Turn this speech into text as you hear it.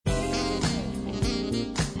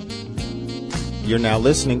You're now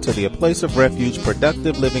listening to the A Place of Refuge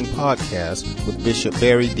Productive Living podcast with Bishop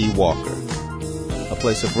Barry D. Walker. A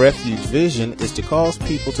Place of Refuge vision is to cause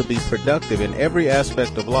people to be productive in every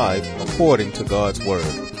aspect of life according to God's Word.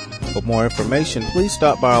 For more information, please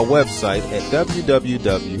stop by our website at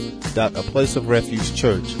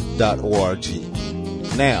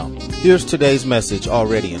www.aplaceofrefugechurch.org. Now, here's today's message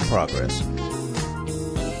already in progress.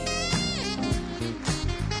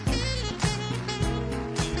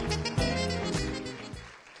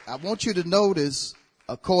 I want you to notice,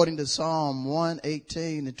 according to Psalm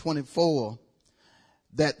 118 and 24,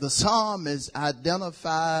 that the psalmist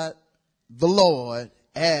identified the Lord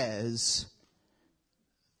as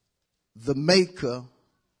the maker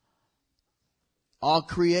or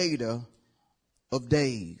creator of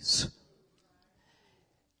days.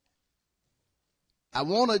 I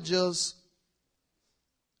want to just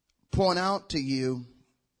point out to you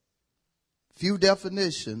a few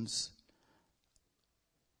definitions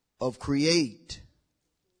of create.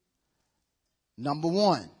 Number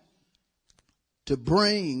one, to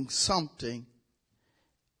bring something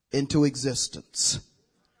into existence.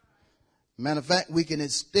 Matter of fact, we can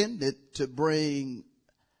extend it to bring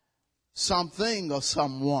something or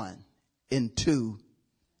someone into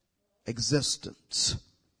existence.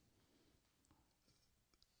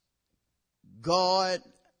 God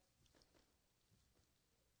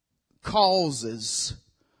causes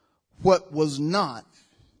what was not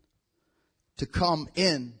to come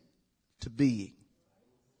into being.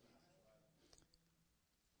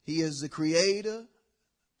 He is the creator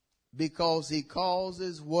because he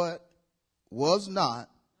causes what was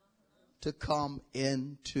not to come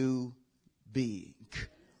into being.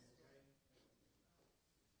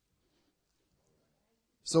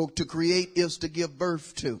 So to create is to give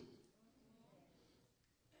birth to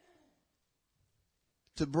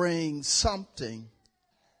bring something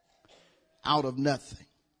out of nothing.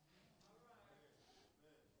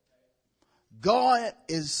 God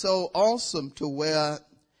is so awesome to where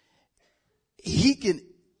he can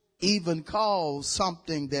even cause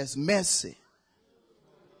something that's messy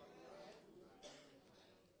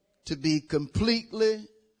to be completely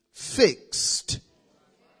fixed.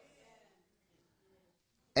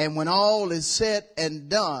 And when all is said and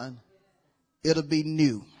done, it'll be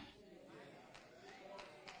new.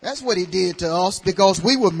 That's what he did to us because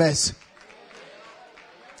we were messy.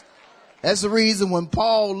 That's the reason when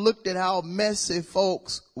Paul looked at how messy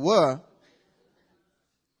folks were,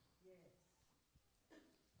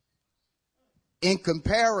 in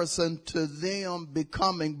comparison to them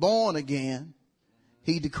becoming born again,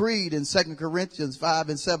 he decreed in 2 Corinthians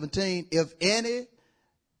 5:17, if any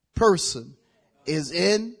person is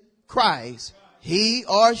in Christ, he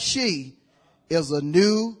or she is a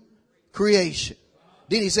new creation.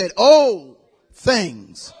 Then he said, old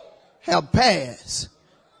things have passed.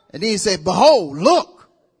 And then he said, behold, look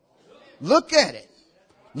at it.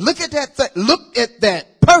 Look at that thing. Look at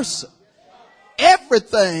that person.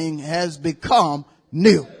 Everything has become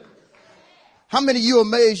new. How many of you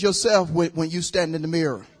amaze yourself when you stand in the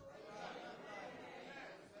mirror?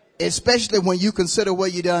 Especially when you consider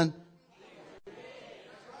what you done.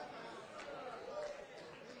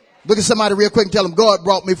 Look at somebody real quick and tell them, God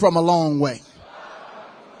brought me from a long way.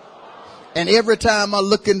 And every time I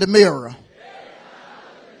look in the mirror,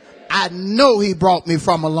 I know he brought me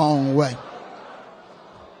from a long way.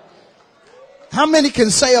 How many can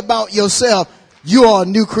say about yourself, you are a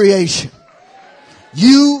new creation?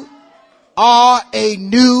 You are a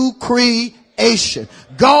new creation.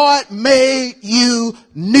 God made you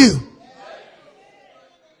new.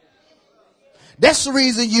 That's the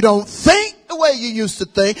reason you don't think the way you used to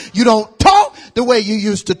think. You don't talk the way you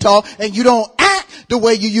used to talk. And you don't act the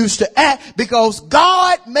way you used to act because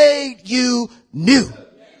God made you new.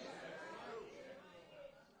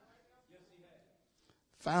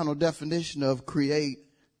 Final definition of create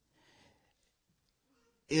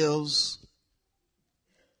is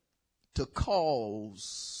to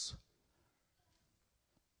cause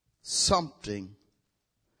something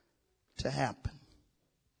to happen.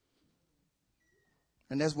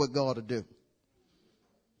 And that's what God will do.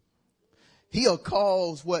 He'll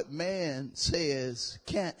cause what man says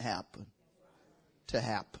can't happen to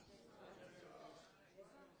happen.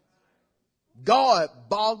 God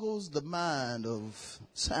boggles the mind of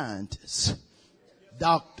scientists,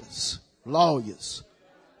 doctors, lawyers,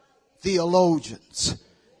 theologians,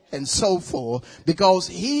 and so forth, because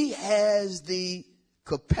he has the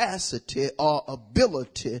capacity or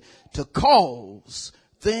ability to cause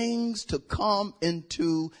things to come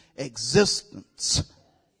into existence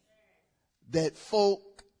that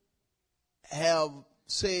folk have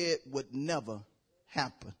said would never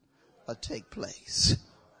happen take place.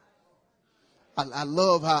 I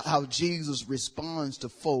love how Jesus responds to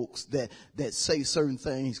folks that say certain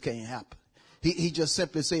things can't happen. He just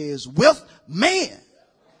simply says, with man,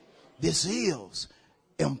 this is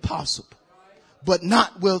impossible, but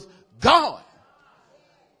not with God.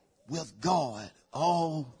 With God,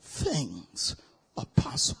 all things are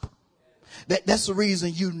possible. That's the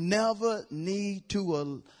reason you never need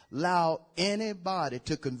to allow anybody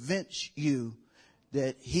to convince you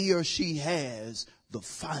that he or she has the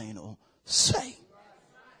final say.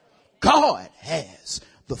 God has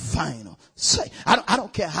the final say. I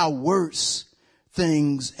don't care how worse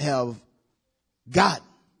things have gotten.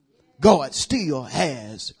 God still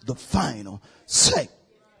has the final say.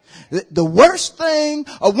 The worst thing,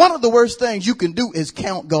 or one of the worst things you can do, is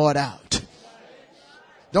count God out.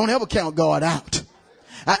 Don't ever count God out.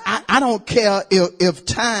 I don't care if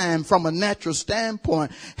time from a natural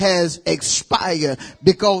standpoint has expired,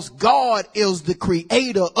 because God is the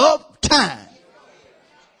creator of time.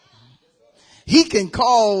 He can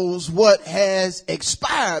cause what has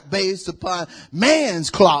expired based upon man's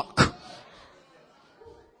clock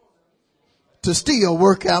to still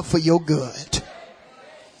work out for your good.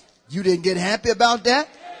 You didn't get happy about that?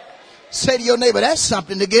 Say to your neighbor, that's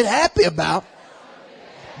something to get happy about.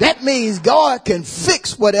 That means God can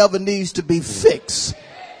fix whatever needs to be fixed,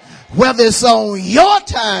 whether it's on your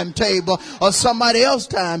timetable or somebody else's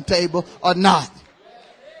timetable or not.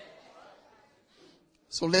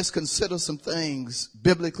 So let's consider some things,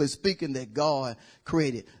 biblically speaking, that God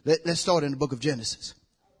created. Let's start in the book of Genesis.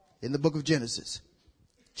 In the book of Genesis,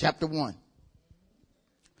 chapter 1.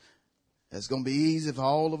 That's going to be easy for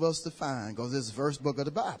all of us to find, because it's the first book of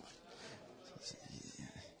the Bible.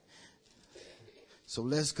 So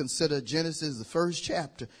let's consider Genesis, the first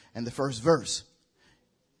chapter and the first verse.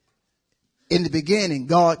 In the beginning,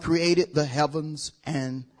 God created the heavens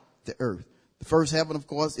and the earth. The first heaven, of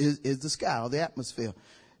course, is the sky, or the atmosphere.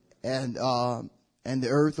 And the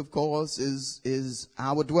earth, of course, is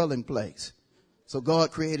our dwelling place. So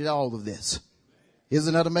God created all of this.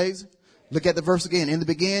 Isn't that amazing? Look at the verse again. In the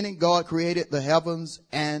beginning, God created the heavens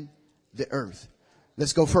and the earth.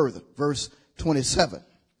 Let's go further. Verse 27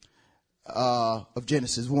 of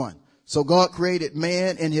Genesis 1. So God created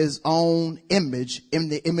man in his own image. In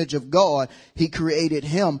the image of God, he created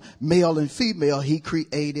him, male and female. He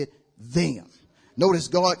created them. Notice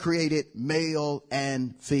God created male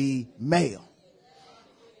and female.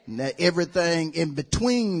 Now everything in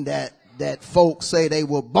between that folks say they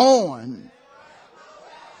were born.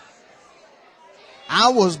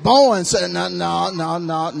 I was born saying, no.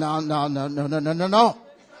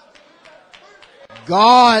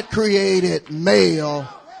 God created male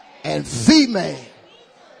and female.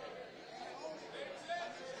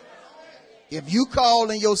 If you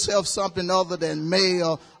calling yourself something other than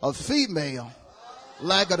male or female,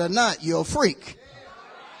 like it or not, you're a freak.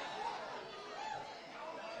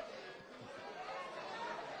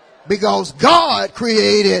 Because God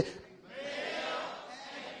created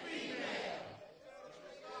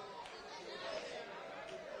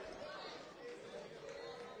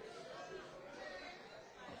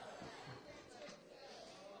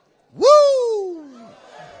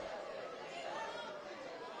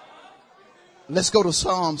Let's go to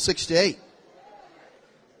Psalm 68.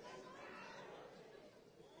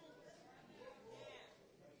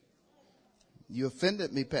 You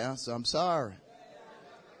offended me, Pastor. I'm sorry.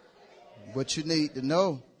 What you need to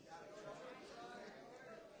know.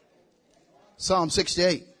 Psalm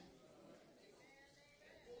 68.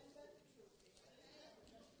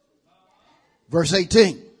 Verse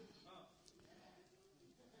 18.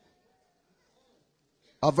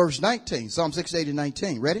 Verse 19. Psalm 68 and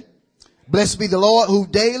 19. Ready? Blessed be the Lord who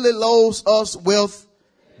daily loads us with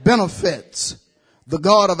benefits, the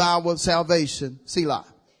God of our salvation. Selah.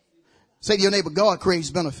 Say to your neighbor, God creates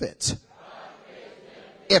benefits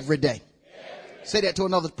every day. Say that to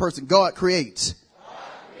another person. God creates.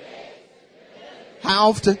 How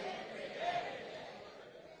often?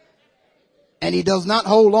 And he does not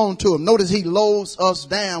hold on to them. Notice he loads us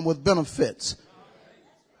down with benefits.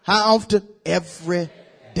 How often? Every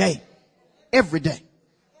day. Every day.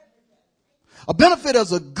 A benefit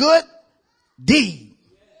is a good deed.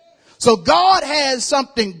 So God has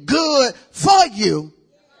something good for you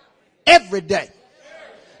every day.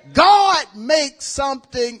 God makes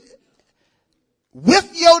something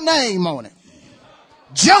with your name on it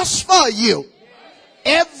just for you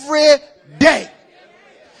every day.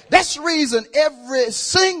 That's the reason every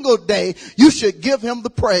single day you should give him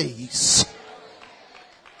the praise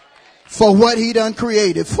for what he done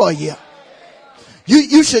created for you.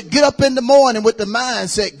 You should get up in the morning with the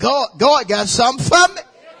mindset, God got something for me.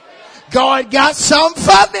 God got something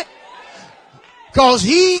for me. Because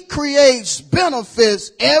he creates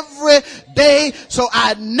benefits every day. So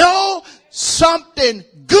I know something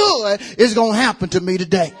good is going to happen to me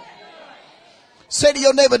today. Say to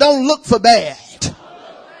your neighbor, don't look for bad.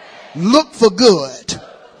 Look for good.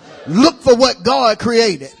 Look for what God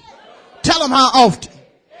created. Tell them how often.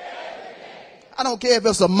 I don't care if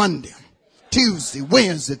it's a Monday, Tuesday,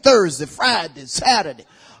 Wednesday, Thursday, Friday, Saturday,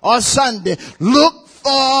 or Sunday. Look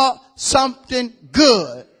for something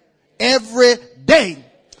good every day.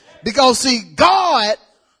 Because see, God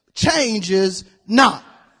changes not.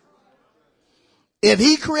 If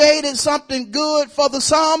he created something good for the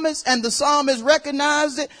psalmist and the psalmist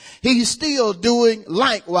recognized it, he's still doing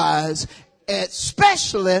likewise,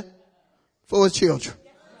 especially for his children.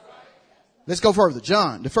 Let's go further.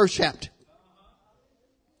 John, the first chapter.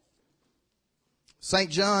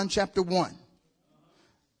 St. John chapter 1.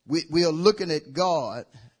 We are looking at God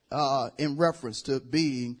in reference to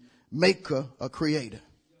being maker or creator.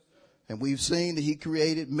 And we've seen that he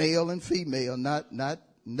created male and female, not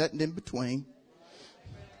nothing in between.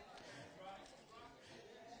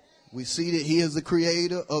 We see that he is the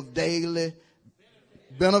creator of daily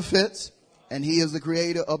benefits, and he is the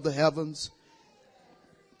creator of the heavens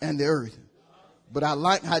and the earth. But I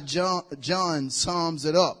like how John sums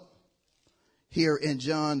it up here in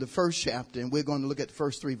John, the first chapter, and we're going to look at the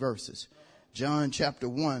first 3 verses. John chapter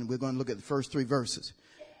 1, we're going to look at the first 3 verses.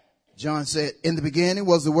 John said, in the beginning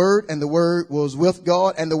was the Word, and the Word was with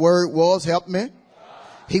God, and the Word was, help me.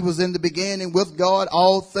 He was in the beginning with God.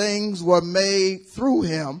 All things were made through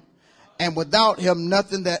him, and without him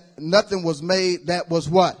nothing was made that was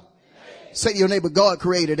what? Say to your neighbor, God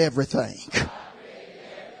created everything.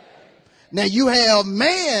 Now you have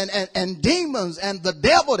man and demons and the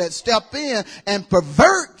devil that step in and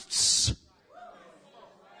perverts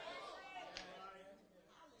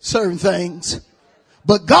certain things.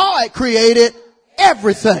 But God created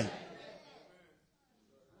everything.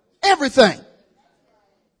 Everything.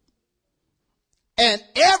 And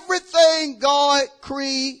everything God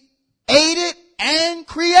created and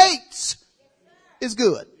creates is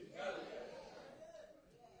good.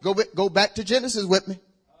 Go back to Genesis with me.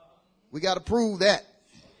 We got to prove that.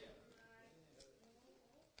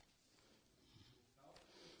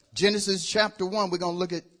 Genesis chapter 1, we're going to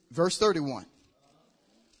look at verse 31.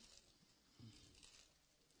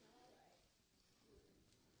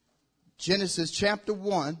 Genesis chapter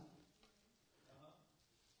 1.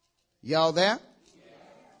 Y'all there?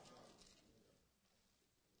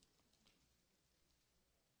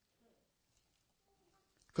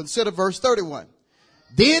 Consider verse 31.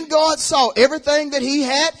 Then God saw everything that he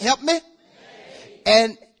had, help me.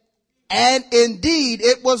 And indeed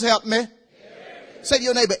it was, help me. Say to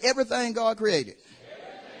your neighbor, everything God created.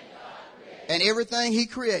 And everything he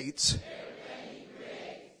creates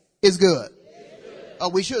is good. Oh,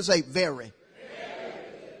 we should say very.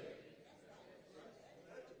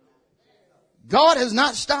 God has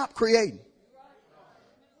not stopped creating.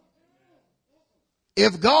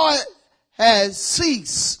 If God has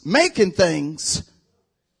ceased making things,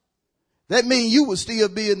 that means you will still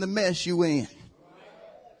be in the mess you in.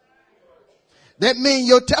 That means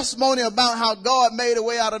your testimony about how God made a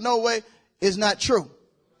way out of no way is not true.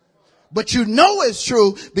 But you know it's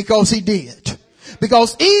true because he did.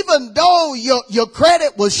 Because even though your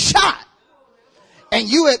credit was shot and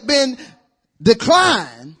you had been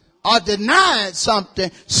declined or denied something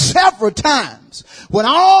several times, when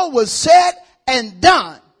all was said and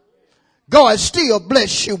done, God still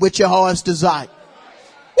bless you with your heart's desire.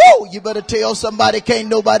 Woo! You better tell somebody, can't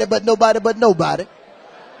nobody but nobody but nobody.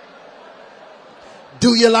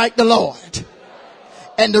 Do you like the Lord?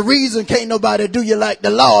 And the reason can't nobody do you like the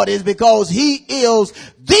Lord is because he is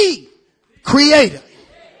the creator.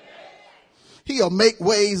 He'll make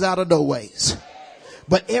ways out of no ways.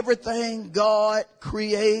 But everything God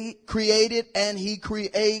created and he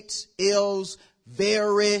creates is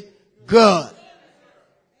very good.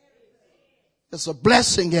 There's a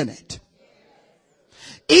blessing in it.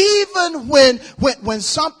 Even when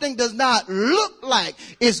something does not look like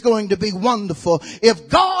it's going to be wonderful, if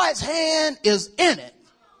God's hand is in it,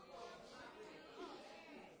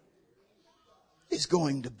 it's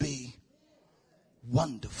going to be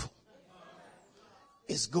wonderful.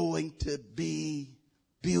 It's going to be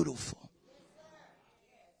beautiful.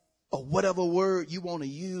 Or whatever word you want to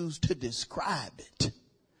use to describe it.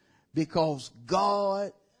 Because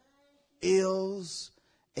God is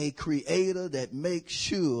a creator that makes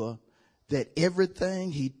sure that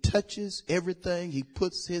everything he touches, everything he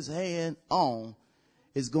puts his hand on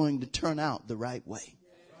is going to turn out the right way.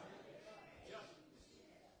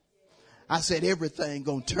 I said everything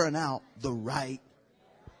gonna turn out the right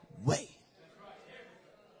way.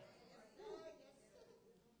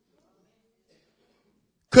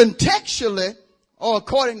 Contextually, or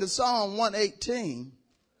according to Psalm 118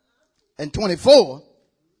 and 24,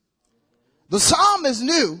 the psalmist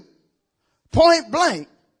knew point blank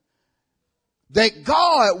that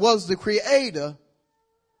God was the creator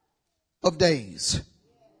of days.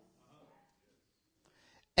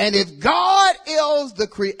 And if God is the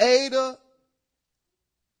creator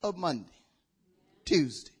of Monday,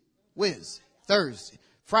 Tuesday, Wednesday, Thursday,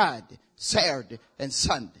 Friday, Saturday, and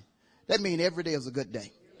Sunday, that means every day is a good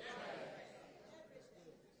day.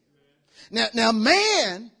 Now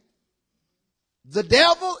man, the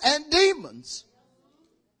devil, and demons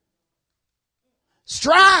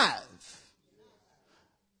strive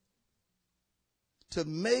to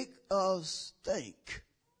make us think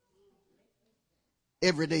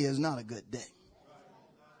every day is not a good day.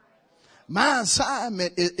 My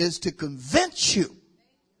assignment is to convince you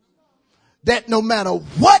that no matter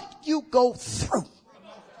what you go through,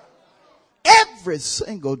 every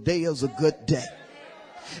single day is a good day.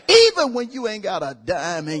 Even when you ain't got a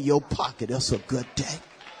dime in your pocket, it's a good day.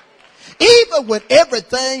 Even when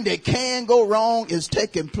everything that can go wrong is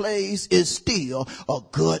taking place, it's still a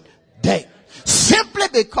good day. Simply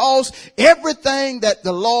because everything that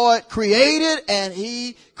the Lord created and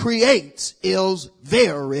he creates is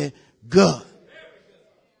very good.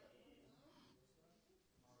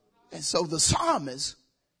 And so the psalmist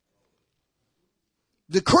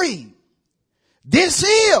decreed, this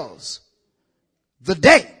is the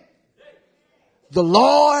day the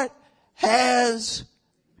Lord has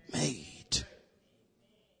made.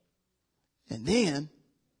 And then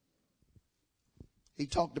he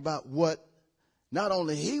talked about what not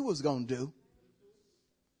only he was going to do,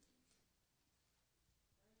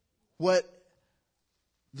 what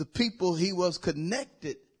the people he was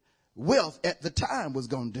connected with at the time was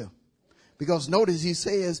going to do. Because notice he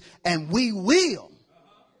says, and we will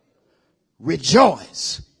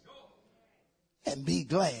rejoice and be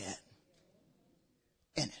glad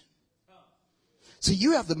in it. So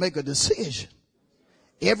you have to make a decision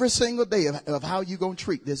every single day of how you're going to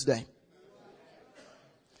treat this day.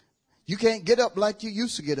 You can't get up like you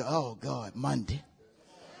used to get up. Oh God, Monday.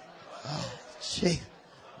 Oh, gee,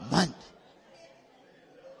 Monday.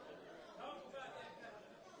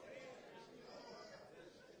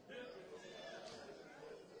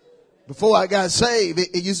 Before I got saved,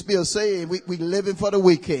 it used to be a saying, we living for the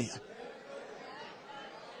weekend.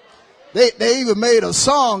 They even made a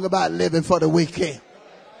song about living for the weekend.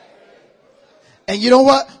 And you know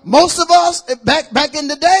what? Most of us back in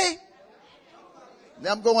the day,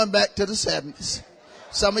 I'm going back to the 70s.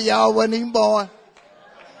 Some of y'all wasn't even born.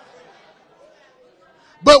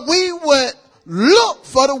 But we would look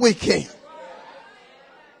for the weekend.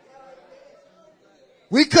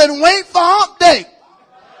 We couldn't wait for hump day.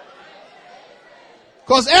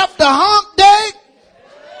 Because after hump day,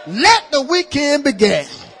 let the weekend begin.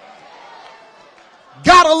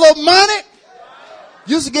 Got a little money,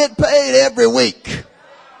 used to get paid every week.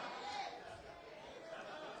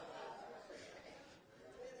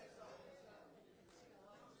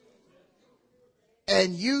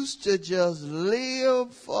 And used to just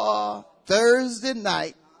live for Thursday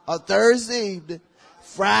night or Thursday evening,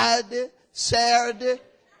 Friday, Saturday,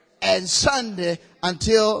 and Sunday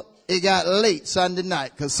until it got late Sunday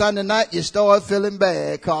night. Because Sunday night you start feeling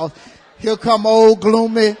bad because here come old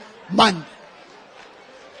gloomy Monday.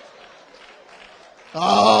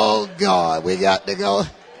 Oh God, we got to go.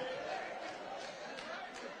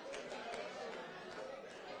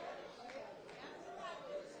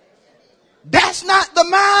 That's not the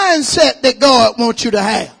mindset that God wants you to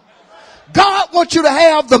have. God wants you to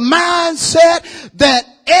have the mindset that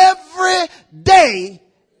every day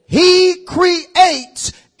he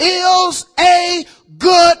creates is a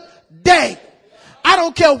good day. I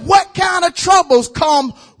don't care what kind of troubles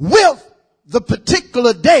come with the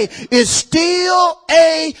particular day, it's still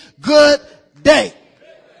a good day.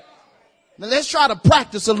 Now let's try to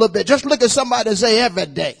practice a little bit. Just look at somebody and say every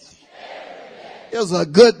day is a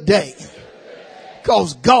good day.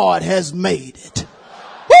 Because God has made it.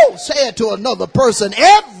 Woo! Say it to another person.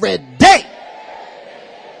 Every day.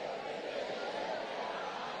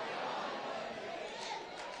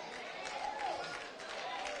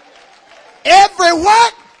 Every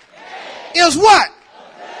what? Is what?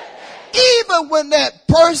 Even when that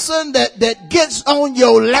person that gets on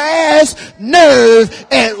your last nerve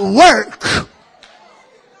at work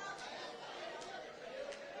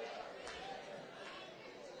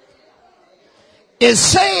is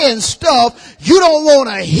saying stuff you don't want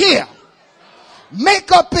to hear.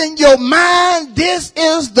 Make up in your mind, this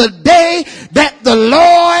is the day that the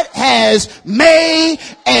Lord has made,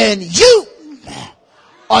 and you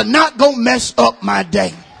are not going to mess up my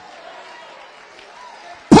day.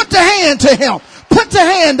 Put the hand to him. Put the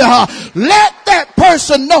hand to her. Let that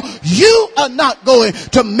person know you are not going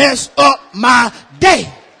to mess up my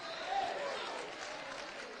day.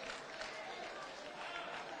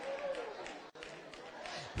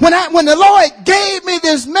 When the Lord gave me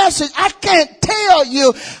this message, I can't tell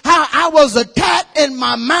you how I was attacked in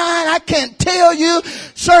my mind. I can't tell you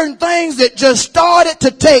certain things that just started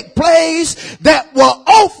to take place that were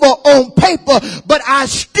awful on paper, but I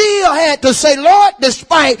still had to say, Lord,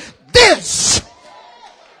 despite this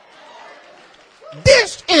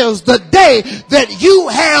is the day that you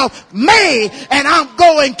have made, and I'm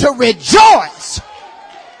going to rejoice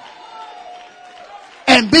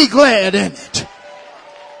and be glad in it.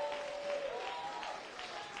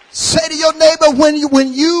 Say to your neighbor,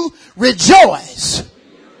 when you rejoice,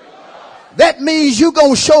 that means you're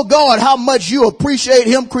going to show God how much you appreciate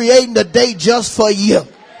him creating the day just for you.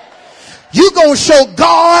 You're going to show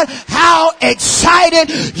God how excited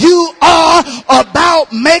you are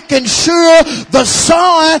about making sure the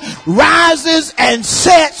sun rises and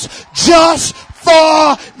sets just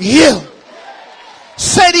for you.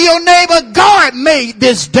 Say to your neighbor, God made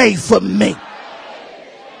this day for me.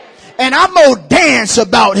 And I'm going to dance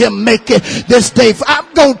about him making this day.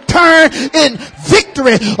 I'm going to turn in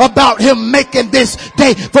victory about him making this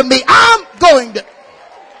day for me. I'm going to.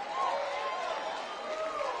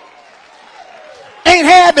 Ain't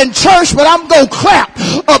having church, but I'm going to clap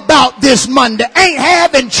about this Monday. Ain't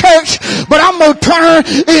having church, but I'm going to turn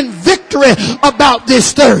in victory about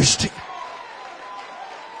this Thursday.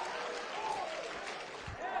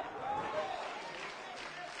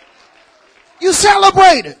 You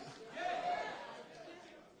celebrate it.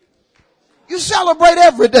 You celebrate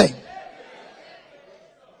every day.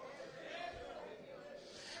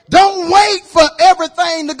 Don't wait for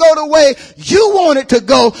everything to go the way you want it to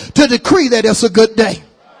go to decree that it's a good day.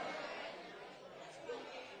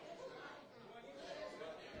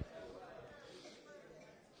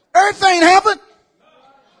 Earth ain't heaven,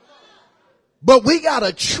 but we got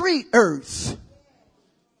to treat earth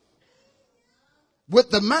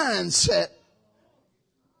with the mindset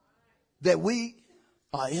that we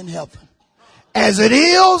are in heaven. As it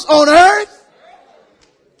is on earth,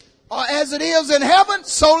 or as it is in heaven,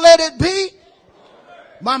 so let it be.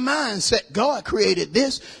 My mindset, God created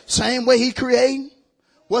this same way he created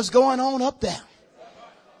what's going on up there.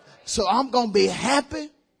 So I'm going to be happy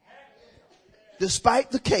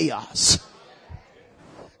despite the chaos.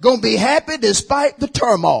 Going to be happy despite the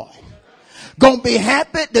turmoil. Going to be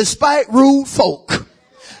happy despite rude folk.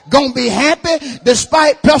 Gonna be happy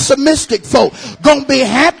despite pessimistic folk. Gonna be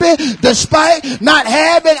happy despite not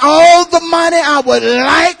having all the money I would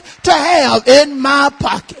like to have in my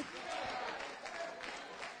pocket.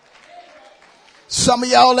 Some of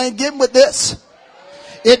y'all ain't getting with this.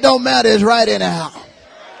 It don't matter. It's right anyhow.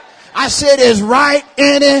 I said it's right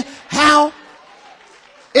anyhow.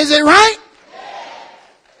 Is it right?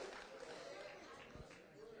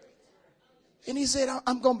 And he said,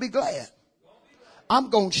 I'm going to be glad. I'm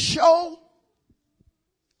going to show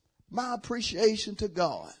my appreciation to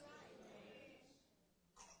God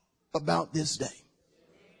about this day.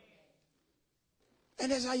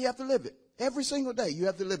 And that's how you have to live it. Every single day you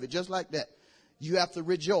have to live it just like that. You have to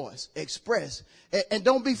rejoice, express, and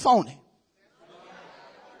don't be phony.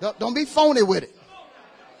 Don't be phony with it.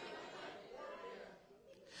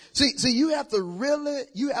 See, you have to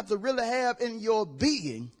really have in your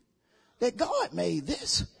being that God made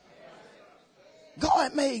this.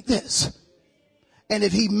 God made this. And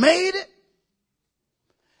if he made it,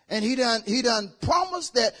 and he done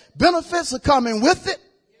promised that benefits are coming with it,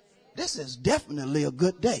 this is definitely a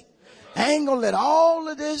good day. I ain't gonna let all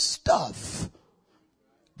of this stuff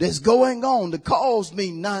that's going on to cause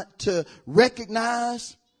me not to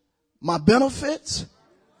recognize my benefits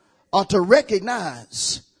or to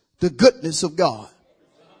recognize the goodness of God.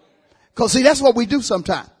 Because see, that's what we do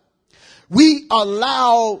sometimes. We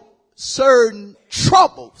allow certain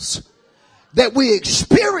troubles that we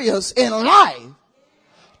experience in life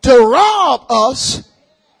to rob us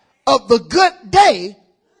of the good day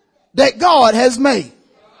that God has made.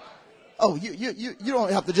 Oh, you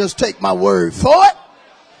don't have to just take my word for it.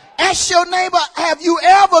 Ask your neighbor, have you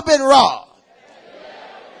ever been robbed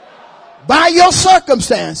by your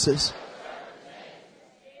circumstances?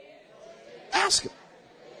 Ask him.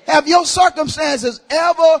 Have your circumstances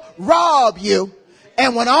ever robbed you,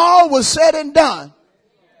 and when all was said and done,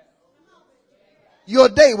 your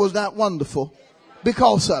day was not wonderful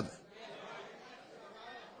because of it?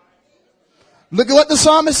 Look at what the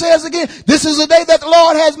psalmist says again. This is the day that the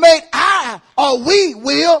Lord has made. We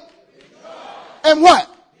will. And what?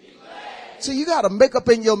 See, you got to make up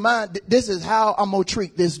in your mind, this is how I'm going to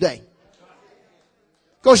treat this day.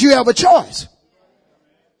 Because you have a choice.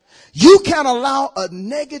 You can't allow a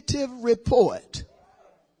negative report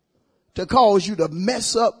to cause you to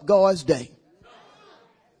mess up God's day.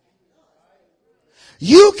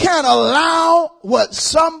 You can't allow what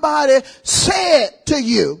somebody said to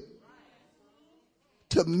you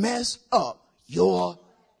to mess up your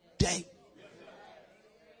day.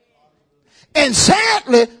 And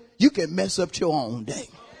sadly, you can mess up your own day.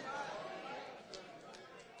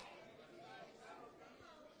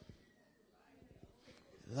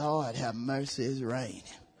 Lord have mercy, it's raining.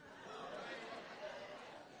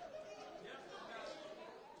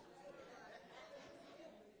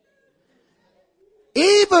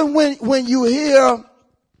 Even when you hear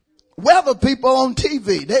weather people on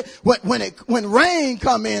TV, when rain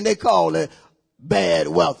come in, they call it bad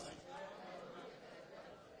weather.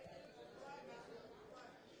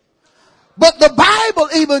 But the Bible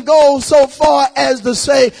even goes so far as to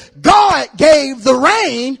say God gave the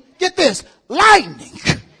rain, get this, lightning.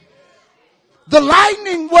 The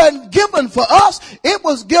lightning wasn't given for us. It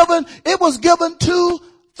was given to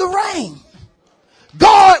the rain.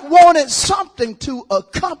 God wanted something to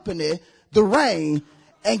accompany the rain.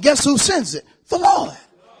 And guess who sends it? The Lord.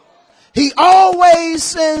 He always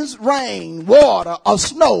sends rain, water, or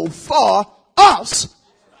snow for us.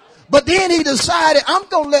 But then he decided, I'm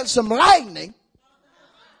going to let some lightning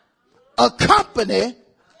accompany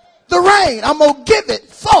the rain. I'm going to give it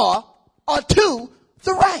for or to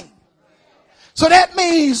the rain. So that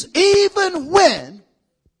means even when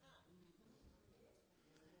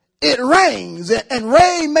it rains, and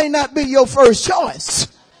rain may not be your first choice,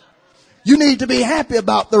 you need to be happy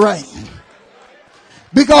about the rain.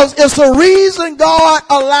 Because it's a reason God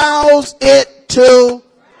allows it to.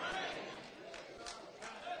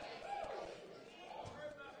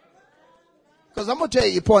 Because I'm going to tell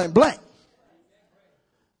you point blank.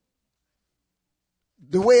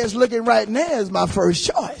 The way it's looking right now is my first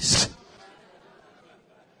choice.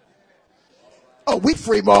 Oh, we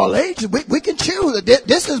free moral agents. We can choose.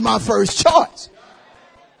 This is my first choice.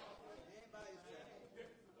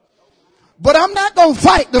 But I'm not going to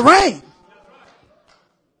fight the rain.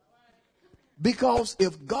 Because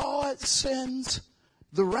if God sends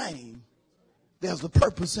the rain, there's a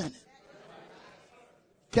purpose in it.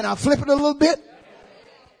 Can I flip it a little bit?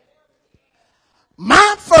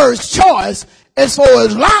 My first choice as far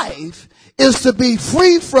as life is to be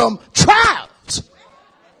free from trials.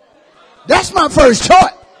 That's my first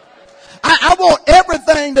choice. I want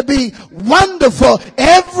everything to be wonderful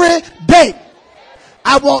every day.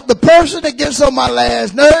 I want the person that gets on my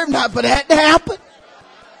last nerve not for that to happen.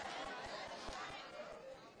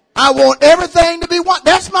 I want everything to be one.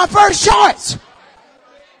 That's my first choice.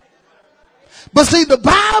 But see, the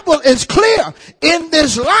Bible is clear. In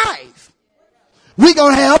this life, we're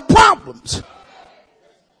going to have problems.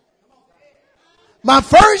 My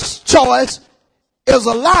first choice is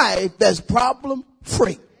a life that's problem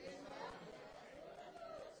free.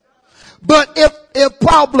 But if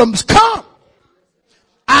problems come,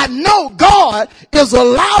 I know God is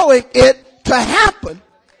allowing it to happen.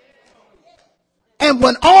 And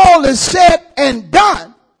when all is said and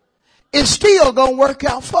done, it's still going to work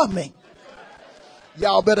out for me.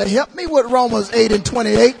 Y'all better help me with Romans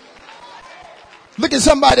 8:28. Look at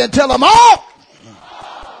somebody and tell them all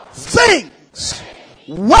things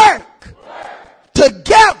work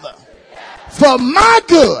together for my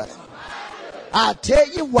good. I tell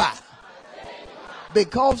you why.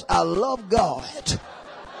 Because I love God.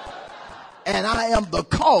 And I am the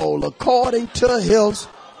call according to his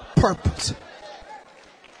purpose.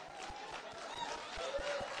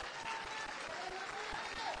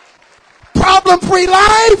 Problem-free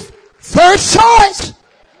life, first choice.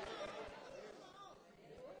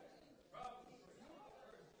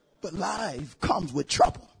 But life comes with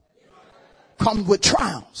trouble, comes with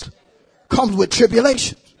trials, comes with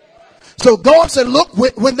tribulation. So God said, look,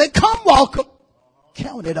 when they come, welcome,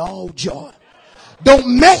 count it all joy.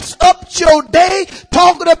 Don't mess up your day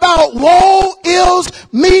talking about woe is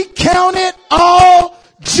me, count it all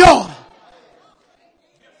joy.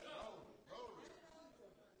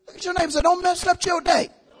 Look at your neighbor and say, don't mess up your day.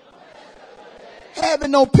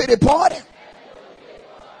 Having no pity party.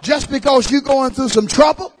 Just because you're going through some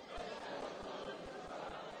trouble.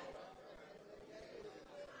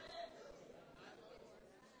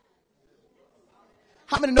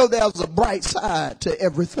 How many know there's a bright side to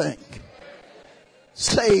everything?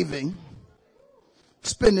 Saving,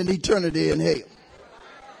 spending eternity in hell.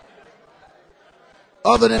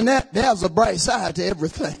 Other than that, there's a bright side to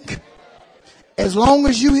everything. As long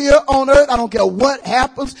as you here on earth, I don't care what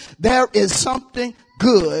happens, there is something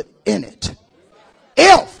good in it.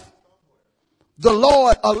 If the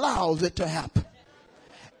Lord allows it to happen.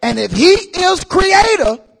 And if he is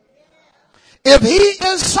creator, if he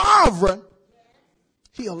is sovereign,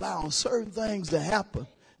 he allows certain things to happen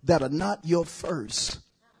that are not your first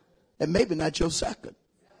and maybe not your second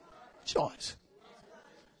choice.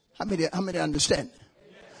 How many understand?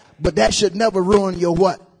 But that should never ruin your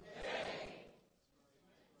what?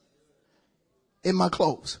 In my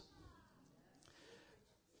close.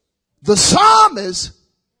 The psalmist,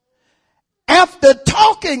 after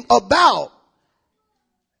talking about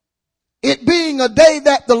it being a day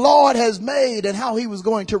that the Lord has made and how he was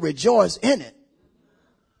going to rejoice in it,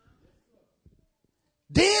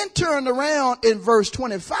 then turned around in verse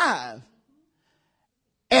 25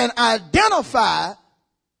 and identified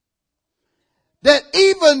that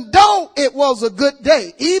even though it was a good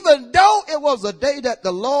day, even though it was a day that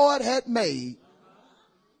the Lord had made,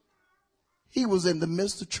 he was in the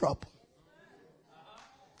midst of trouble.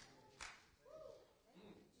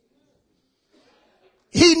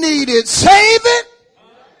 He needed saving,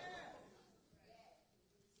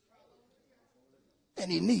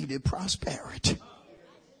 and he needed prosperity.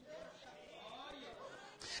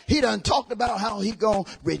 He done talked about how he gonna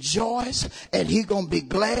rejoice and he gonna be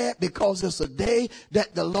glad because it's a day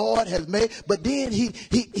that the Lord has made. But then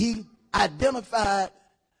he identified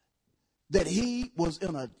that he was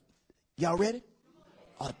in a, y'all ready?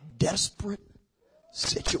 A desperate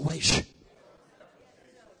situation.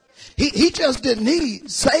 He just didn't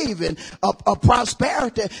need saving a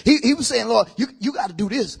prosperity. He was saying, Lord, you got to do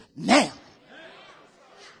this now.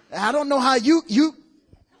 I don't know how you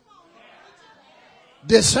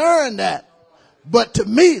discern that, but to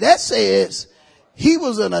me that says he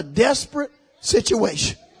was in a desperate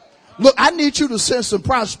situation. Look, I need you to send some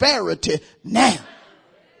prosperity now.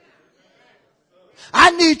 I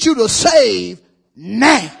need you to save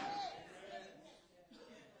now.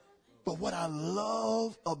 But what I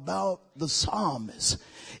love about the psalmist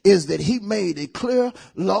is that he made it clear,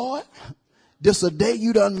 Lord, this a day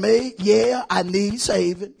you done made. Yeah, I need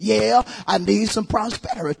saving. Yeah, I need some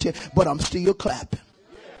prosperity, but I'm still clapping.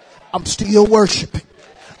 I'm still worshiping.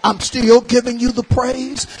 I'm still giving you the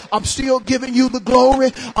praise. I'm still giving you the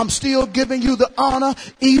glory. I'm still giving you the honor,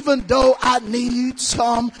 even though I need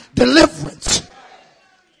some deliverance.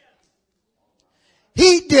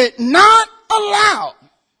 He did not allow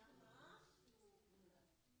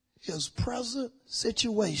his present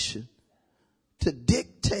situation to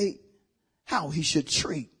dictate how he should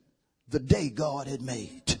treat the day God had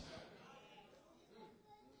made.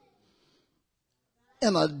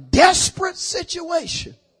 In a desperate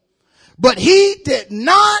situation, but he did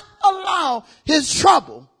not allow his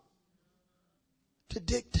trouble to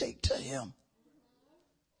dictate to him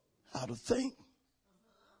how to think,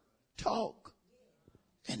 talk,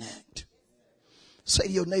 and act. Say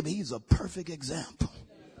to your neighbor, he's a perfect example.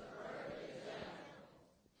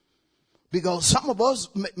 Because some of us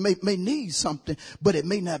may need something, but it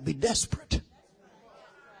may not be desperate.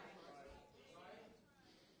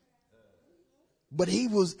 But he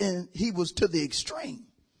was to the extreme.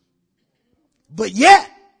 But yet,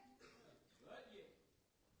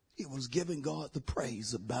 he was giving God the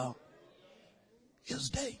praise about his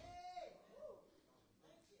day.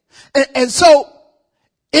 And so,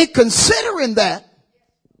 in considering that,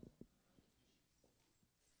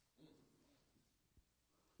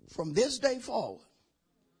 from this day forward,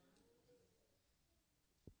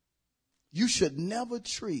 you should never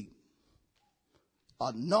treat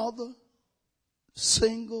another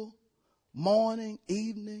single morning,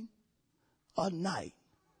 evening, or night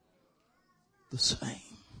the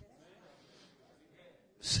same.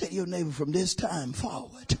 Say to your neighbor, from this time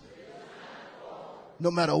forward,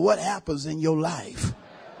 no matter what happens in your life,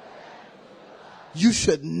 you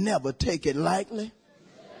should never take it lightly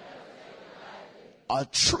or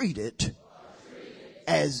treat it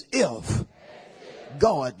as if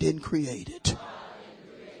God didn't create it.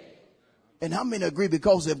 And how many agree?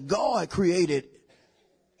 Because if God created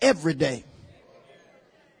every day,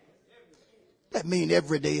 that means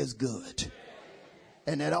every day is good.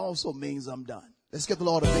 And that also means I'm done. Let's give the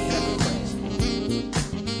Lord a big hand of praise.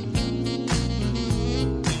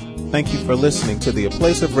 Thank you for listening to the A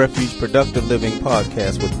Place of Refuge Productive Living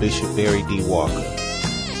podcast with Bishop Barry D. Walker.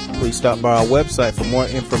 Please stop by our website for more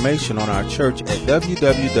information on our church at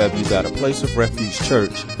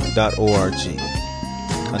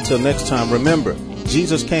www.aplaceofrefugechurch.org. Until next time, remember,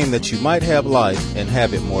 Jesus came that you might have life and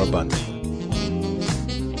have it more abundantly.